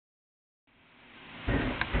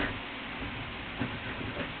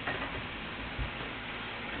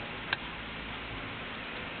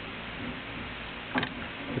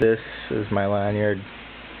This is my lanyard. It's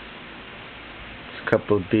a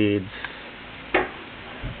couple of beads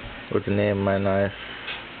with the name of my knife,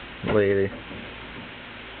 Lady.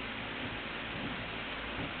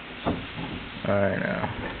 Alright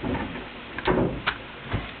now.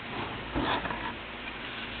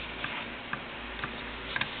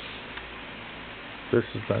 This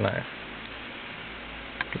is the knife.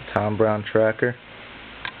 The Tom Brown Tracker.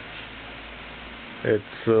 It's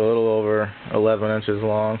a little over 11 inches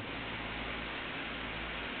long.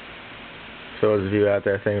 So those of you out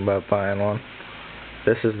there thinking about buying one,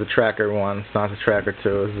 this is the Tracker one. It's not the Tracker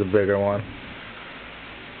 2. This is the bigger one.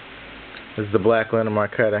 This is the Black Linen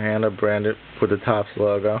Marquetta handle branded with the Topps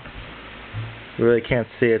logo. You really can't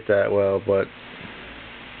see it that well, but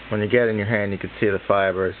when you get it in your hand, you can see the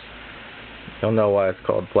fibers. You'll know why it's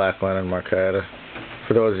called Black Linen Marquetta.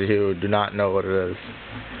 For those of you who do not know what it is.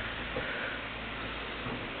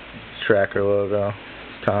 Tracker logo,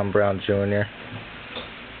 Tom Brown Jr.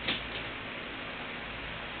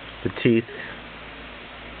 The teeth,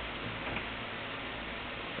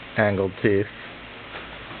 angled teeth.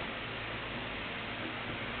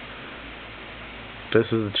 This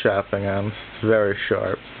is the chopping end. It's very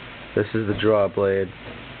sharp. This is the draw blade.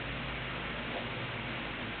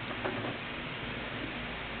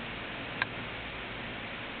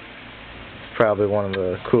 It's probably one of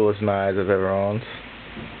the coolest knives I've ever owned.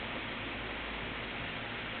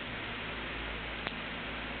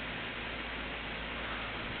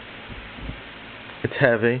 It's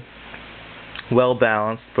heavy, well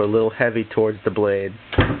balanced, but a little heavy towards the blade.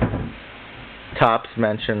 Topps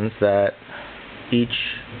mentions that each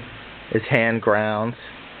is hand ground,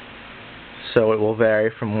 so it will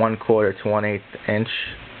vary from 1/4 to 1/8 inch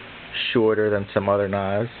shorter than some other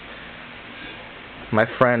knives. My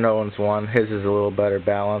friend owns one. His is a little better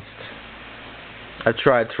balanced. I've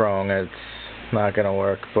tried throwing it. It's not going to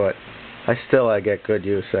work, but I get good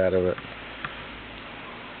use out of it.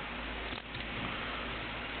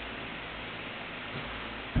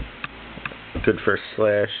 Good for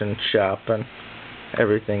slashing, chopping,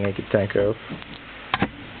 everything you could think of.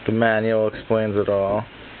 The manual explains it all.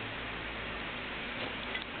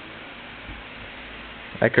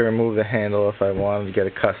 I could remove the handle if I wanted to get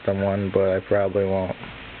a custom one, but I probably won't.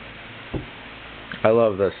 I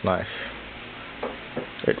love this knife.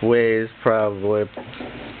 It weighs probably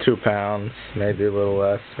 2 pounds, maybe a little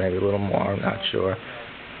less, maybe a little more, I'm not sure.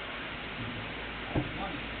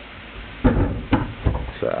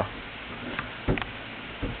 So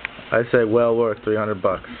I say well worth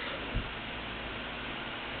 $300.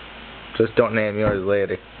 Just don't name yours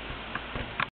Lady.